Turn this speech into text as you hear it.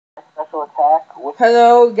special attack with...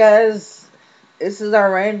 Hello guys, this is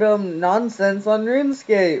our random nonsense on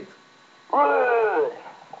RuneScape.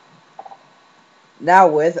 Now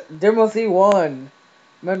with Timothy 1,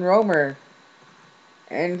 Monromer,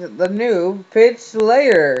 and the new Pitch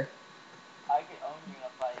Slayer. I can own you in a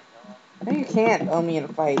fight, Dylan. No, you can't own me in a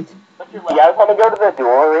fight. You guys want to go to the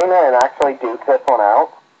duel arena and actually duke this one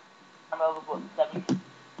out? I'm over 7.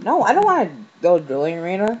 No, I don't want to go to dueling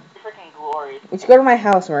arena. Freaking glorious. Let's go to my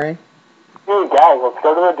house, Murray. Dude, guys, let's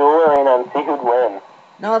go to the duel arena and see who'd win.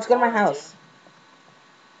 No, let's go to my house.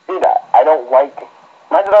 Dude, I don't like...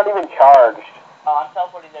 Mine's not even charged. Oh, I'm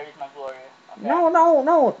teleporting there. Use my glory. Okay.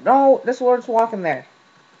 No. This Lord's walking there.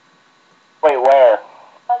 Wait, where?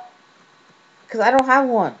 Because I don't have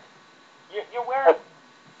one. You're wearing...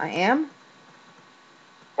 I am?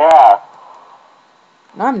 Yeah.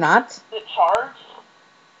 No, I'm not. Is it charged?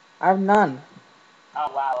 I have none.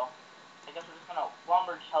 Oh, wow. I guess we're just gonna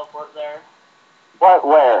Lumbridge teleport there. What,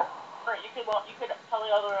 where? You could tell the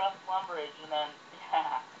other Lumbridge and then...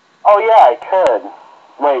 Oh, yeah, I could.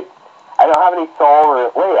 Wait, I don't have any soul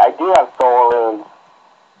runes. Wait, I do have soul runes.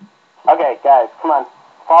 Okay, guys, come on.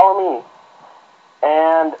 Follow me.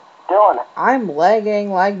 And, Dylan. I'm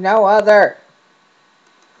lagging like no other.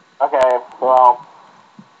 Okay, well...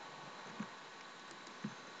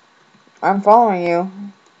 I'm following you.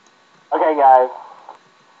 Okay, guys.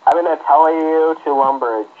 I'm gonna tell you to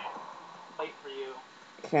Lumbridge. Wait for you.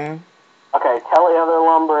 Okay. Okay, tell the other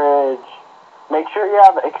Lumbridge. Make sure you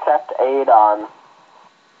have accept aid on.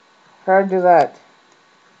 How to do that?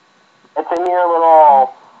 It's in your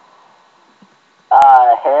little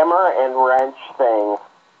hammer and wrench thing.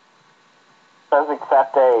 It says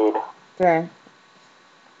accept aid. Okay.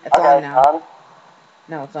 It's okay, on now. On?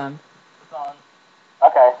 No, it's on. It's on.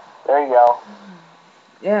 Okay, there you go.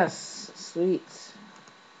 Yes, sweet.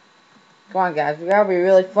 Come on, guys. We gotta be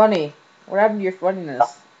really funny. What happened to your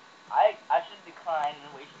funniness? I should decline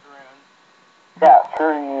and waste runes. Yeah,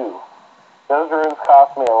 screw you. Those runes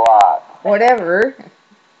cost me a lot. Whatever.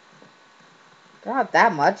 Not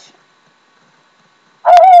that much.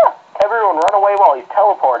 Ah! Everyone run away while he's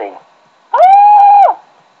teleporting. Ah!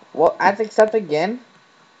 Well, I have to accept again?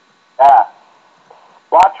 Yeah.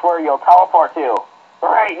 Watch where you'll teleport to.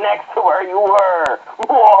 Right next to where you were.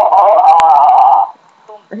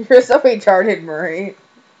 You're so retarded, Murray.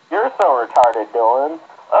 You're so retarded, Dylan.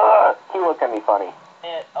 He looked at me funny.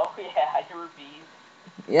 Oh yeah, you're a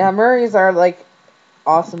beast. Yeah, Murray's our, like,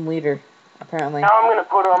 awesome leader, apparently. Now I'm gonna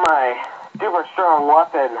put on my super strong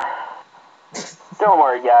weapon. Don't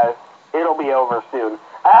worry, guys. It'll be over soon.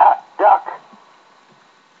 Ah, duck!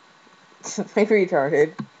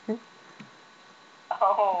 Retarded.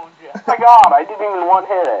 Oh, Oh my god, I didn't even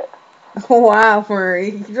one-hit it. Wow, Murray.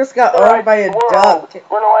 You just got owned by a duck.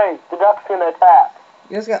 Run away. The duck's gonna attack.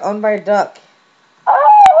 You just got owned by a duck.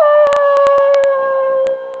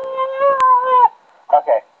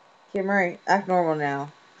 Okay. Okay, Murray, act normal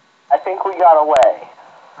now. I think we got away.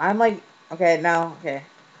 I'm like, okay, now, okay.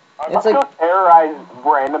 Let's go terrorize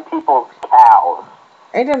random people's cows.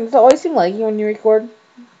 Does it always seem laggy when you record?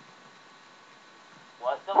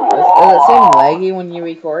 What? Does it seem laggy when you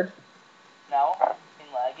record? No,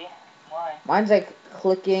 it's laggy. Why? Mine's like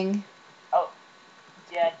clicking. Oh,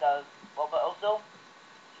 yeah, it does. Well, but also,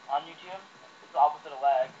 on YouTube, it's the opposite of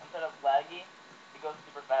lag. Instead of laggy, it goes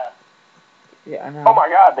super fast. Yeah, I know. Oh my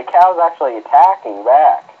god, the cow's actually attacking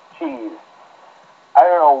back. Jeez. I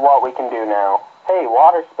don't know what we can do now. Hey,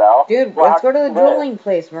 water spell. Dude, let's go to the dueling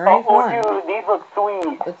place, Murray. Oh, Come on. dude, these look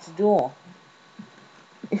sweet. Let's duel.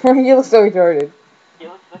 You look so retarded. It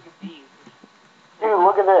looks like a beast. Dude,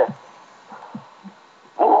 look at this.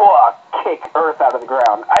 Whoa, kick earth out of the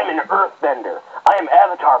ground. I'm an earthbender. I am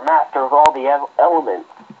Avatar, master of all the elements.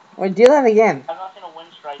 Wait, do that again. I've not seen a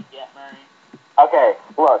wind strike yet, Murray. Okay,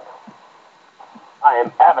 look. I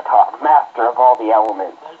am Avatar, master of all the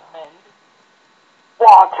elements. There's wind.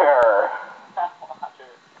 Water. Water.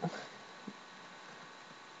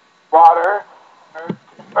 Water. Earth.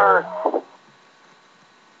 Earth.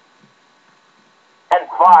 And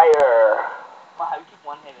fire. Wow, you keep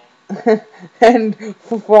one-hitting. And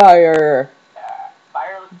fire.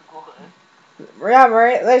 Fire looks good. Yeah,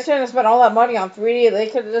 Murray, they shouldn't have spent all that money on 3D. They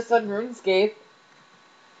could have just done RuneScape.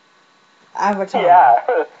 Avatar.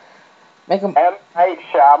 Yeah. Make them... M. Night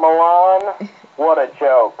Shyamalan? What a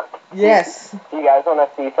joke. Yes. Do you guys want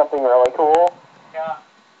to see something really cool? Yeah.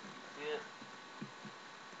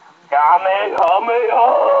 Kamehameha!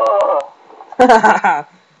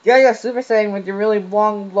 Yeah, you're Super Saiyan with your really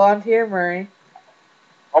long blonde hair, Murray.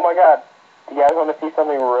 Oh my god. Do you guys want to see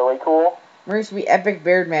something really cool? Murray should be epic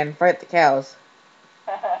beard man and fight the cows.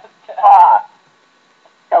 Ah!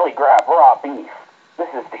 Hell quickly grab raw beef. This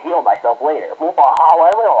is to heal myself later.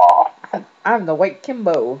 I'm I'm the White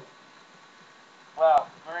Kimbo. Wow,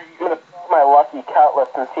 Murray, gonna throw my lucky cutlass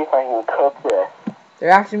and see if I can cook this. They're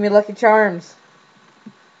after me, Lucky Charms.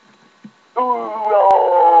 Ooh,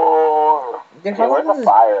 no. Dude, Okay, how where's long the is this?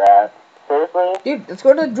 fire at? Seriously? Dude, let's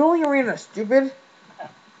go to the dueling arena, stupid.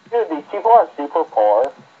 Dude, these people are super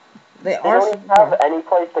poor. They They are don't even have super. any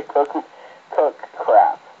place to cook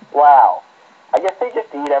crap. Wow. I guess they just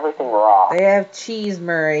eat everything raw. They have cheese,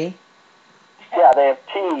 Murray. Yeah, they have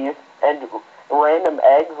cheese and random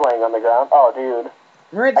eggs laying on the ground. Oh, dude.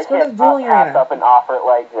 Murray, I let's go to the can't not dueling pass arena. up an offer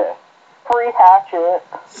like this. Free hatchet.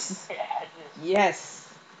 yeah, just, Yes.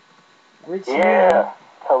 Rich man. Yeah. That's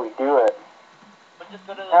how we do it. but just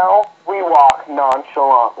go to the Now we walk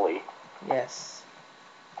nonchalantly. Yes.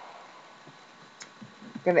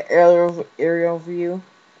 Got an aerial view. aerial view.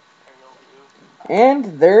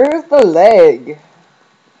 And there's the leg.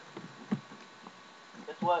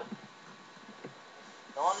 Guess what?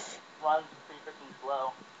 Dylan runs pretty freaking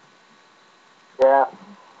slow. Yeah.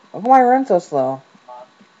 Why come I run so slow?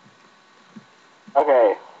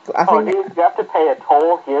 Okay. I Oh, think dude, you have to pay a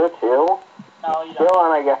toll here, too? No, you don't.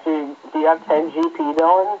 Dylan, I guess do you have 10 GP,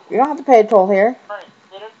 Dylan? you don't have to pay a toll here. Murray,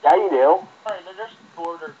 they're Yeah, you do. just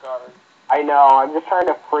border guards. I know, I'm just trying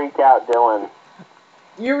to freak out Dylan.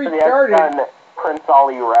 You're He hasn't retarded. done Prince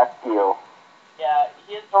Ali Rescue. Yeah,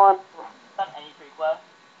 he hasn't Dylan, done any pre-quests.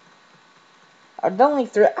 I've done like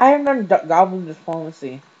 3. I haven't done Goblin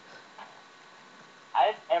Diplomacy. I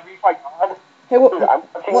have every. oh my god. Hey, Dude, I'm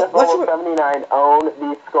watching this what level 79 own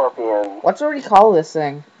these scorpions. what's already call this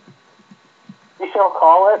thing? We shall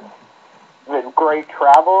call it the Great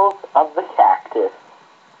Travels of the Cactus.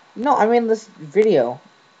 No, I mean this video.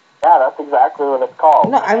 Yeah, that's exactly what it's called.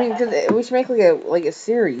 No, I mean because we should make like a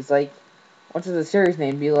series. Like, what should the series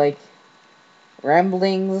name be? Like,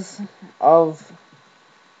 Ramblings of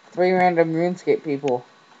 3 random RuneScape people.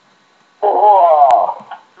 Oh,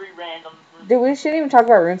 3 random. Dude, we shouldn't even talk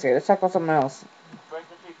about RuneScape. Let's talk about something else. Break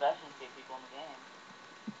the 3 best RuneScape people in the game.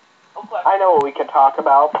 Oh, question. I know what we could talk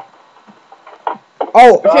about.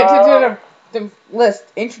 Oh, the list.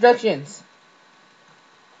 Introductions.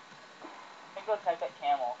 I'm gonna go type that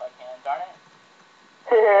camel if I can. Darn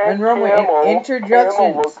it. Monroe, Camel. introductions.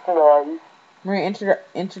 Camel looks nice. Marie,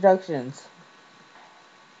 introductions.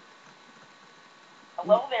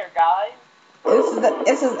 Hello there, guys.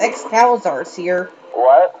 This is Excaliburs here.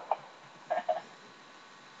 What?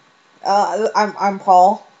 I'm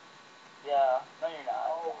Paul. Yeah, no, you're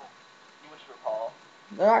not. You wish you were Paul.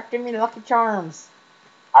 They're acting me Lucky Charms.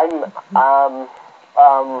 I'm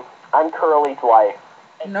Curly's wife.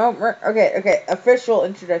 No, okay. Official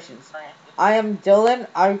introductions. I am Dylan.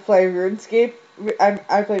 I play RuneScape.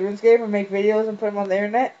 I play RuneScape and make videos and put them on the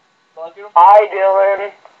internet. Hi,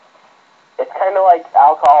 Dylan. It's kind of like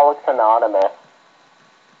Alcoholics Anonymous.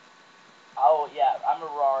 Oh, yeah, I'm a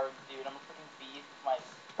raw dude. I'm a freaking beast.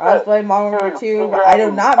 I was playing Modern Warfare 2, but grab, I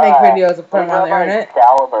do not make videos and put them on the internet.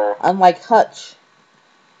 Excalibur. Unlike Hutch.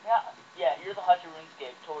 Yeah, you're the Hutch of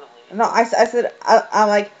RuneScape, totally. No, I said,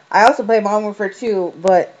 I also play Modern Warfare 2,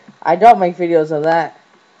 but I don't make videos of that.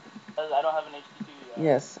 Because I don't have an HD2 yet.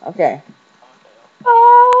 Yes, okay. I'm a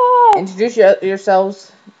fail. Introduce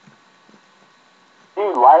yourselves.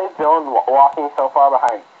 Dude, why is Dylan walking so far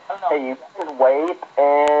behind? I don't know. Hey, you guys wait,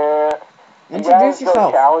 and Introduce you guys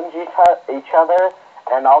yourself. go challenge each other,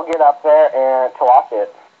 and I'll get up there and to watch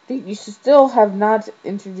it. Dude, you still have not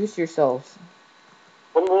introduced yourselves.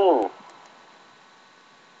 What do you mean?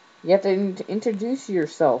 You have to introduce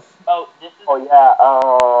yourself. Oh, this is... Oh, yeah,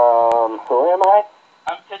 who am I?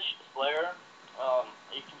 I'm Pitch Slayer.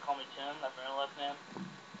 You can call me Tim, that's my real last name.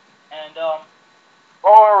 And,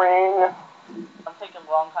 Boring. I'm taking a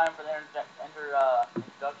long time for the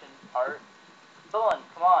introduction part. Dylan,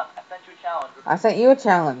 come on, I sent you a challenge. I sent you a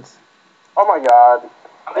challenge. Oh my god.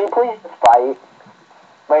 Can you please just fight?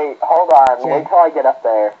 Wait, hold on. Okay. Wait till I get up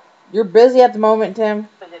there. You're busy at the moment, Tim.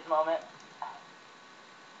 Busy at the moment.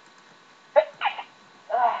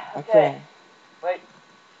 Okay.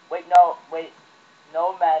 Wait,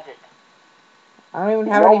 no magic. I don't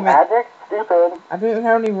even have any magic? Stupid. I don't even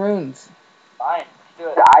have any runes. Fine, let's do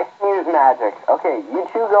it. I can use magic. Okay, you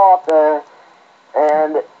two go up there,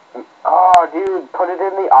 and... Oh, dude, put it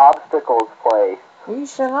in the obstacles place. Will you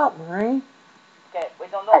shut up, Murray? Okay,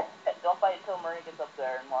 wait, don't fight until Murray gets up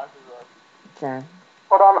there and launches us. Okay.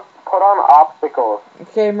 Put on obstacles.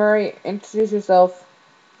 Okay, Murray, introduce yourself.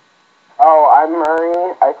 Oh, I'm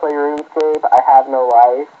Murray. I play RuneScape. I have no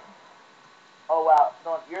life. Oh, wow.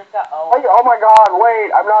 No, you're got... Oh. Wait, oh my god,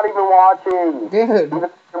 wait. I'm not even watching. Dude.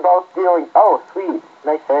 You're both stealing. Oh, sweet.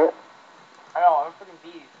 Nice hit. I know, I'm a freaking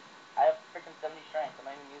beast.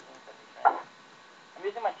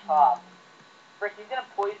 top. Frick, he's gonna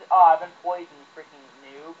poison. Oh, I've been poisoned, freaking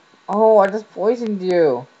noob. Oh, I just poisoned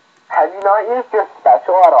you. Have you not used your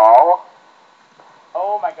special at all?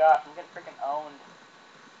 Oh my gosh, I'm getting freaking owned.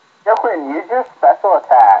 Dylan, use your special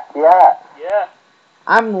attack. Yeah. Yeah.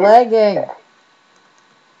 I'm lagging.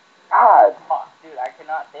 God. Oh, dude, I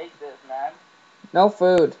cannot take this, man. No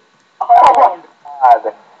food. Oh,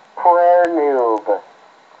 God. Prayer noob.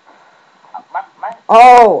 my.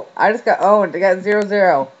 Oh, I just got owned. I got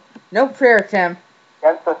 0-0. No prayer, Tim.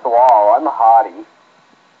 Against this wall. I'm a hottie.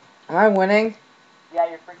 Am I winning? Yeah,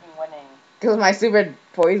 you're freaking winning. Because my stupid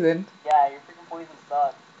poison. Yeah, your freaking poison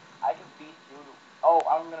sucks. I can beast you. Oh,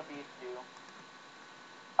 I'm gonna beast you.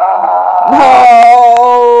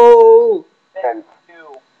 No! Thank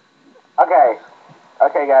you. Okay.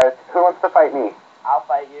 Okay, guys. Who wants to fight me? I'll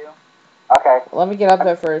fight you. Okay. Let me get up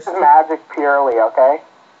there first. This is magic purely, okay?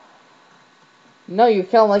 No, you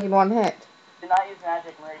kill him like in one hit. Do not use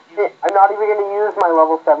magic, Mary. You. I'm not even going to use my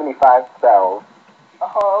level 75 spells.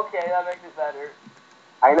 Oh, okay, that makes it better.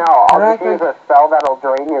 I know. How do I'll I just use a spell that'll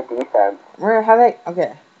drain your defense. Where, how they,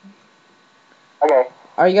 okay. Okay.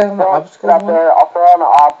 Are you guys on the Throw it obstacles up one? there. I'll throw on the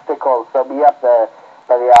obstacles. So be up there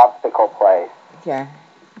by the obstacle place. Okay.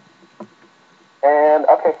 And,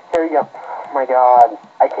 okay, here you go. Oh my god.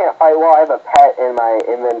 I can't fight while I have a pet in my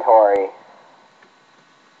inventory.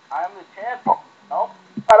 I'm the champ. Nope.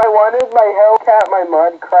 But I wanted my hellcat, my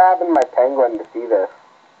mud crab, and my penguin to see this.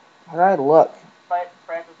 How do I look? Fight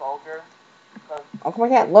Francis Olger. Cause, How come I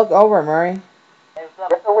can't look over, Murray? hey, what's up?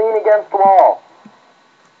 Just to lean against the wall.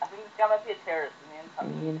 I think this guy might be a terrorist.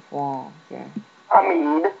 Indian fall. Okay.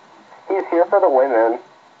 Hamid. He's here for the women.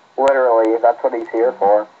 Literally, that's what he's here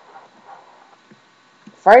for.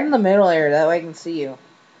 Fight in the middle area, that way I can see you.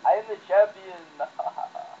 I am the champion.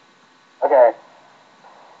 Okay.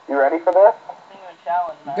 You ready for this? I'm a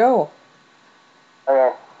challenge, man. Go.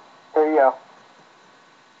 Okay. Here you go.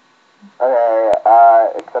 Okay,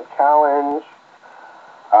 it's a challenge.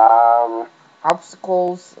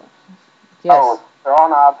 Obstacles. Yes. Oh, they're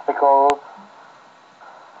on obstacles.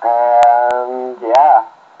 And, yeah,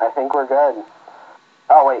 I think we're good.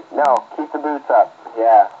 Oh, wait, no. Keep the boots up.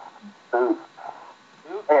 Yeah. Boots.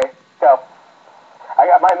 Okay, go. I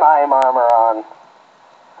got my mime armor on.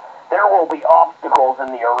 There will be obstacles in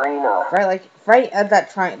the arena. Right at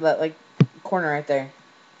that that corner right there.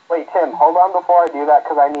 Wait, Tim, hold on before I do that,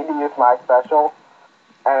 because I need to use my special.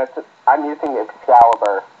 And I'm using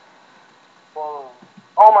Excalibur. Whoa.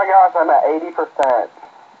 Oh my gosh, I'm at 80%.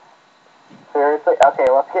 Seriously?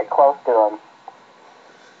 Okay, let's get close to him.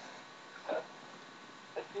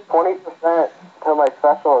 20% till my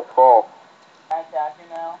special is full. Can I attack you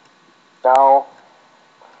now? No.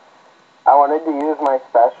 I wanted to use my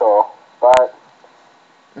special, but...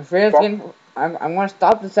 I'm afraid it's getting... I'm going to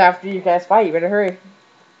stop this after you guys fight. You better hurry.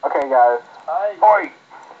 Okay, guys. Hi. Fight!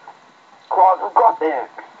 Claws have got this.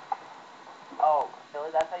 Oh,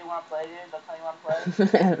 really? That's how you want to play, dude? That's how you want to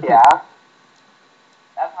play? Yeah.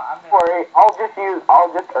 That's how I'm Don't gonna... worry,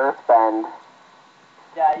 I'll just earthbend.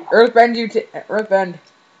 Yeah, you... Earthbend you Earthbend.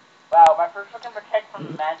 Wow, my first fucking protect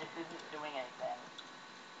from magic isn't doing anything.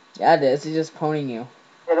 Yeah, it is. He's just poning you.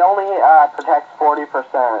 It only protects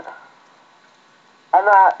 40%. And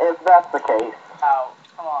if that's the case. Wow,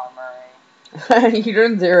 come on, Murray. You're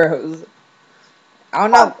in zeros. I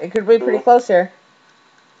don't know. It could be pretty close here.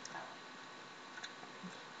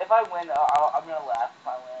 If I win, I'm gonna laugh if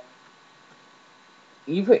I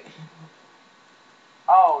win. You put...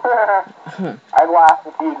 Oh. I'd laugh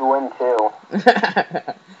if you'd win too.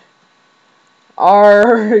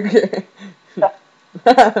 Arg.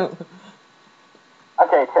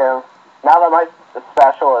 Okay, Tim. Now that my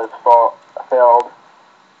special is filled,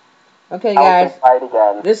 Okay, now we guys. can fight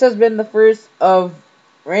again. This has been the first of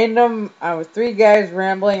random, 3 guys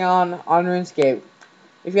rambling on RuneScape.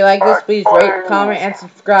 If you like this, please rate, comment, and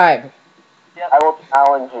subscribe. Yep. I will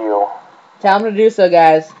challenge you. Tell them to do so,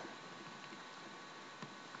 guys.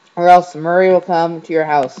 Or else Murray will come to your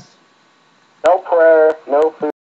house.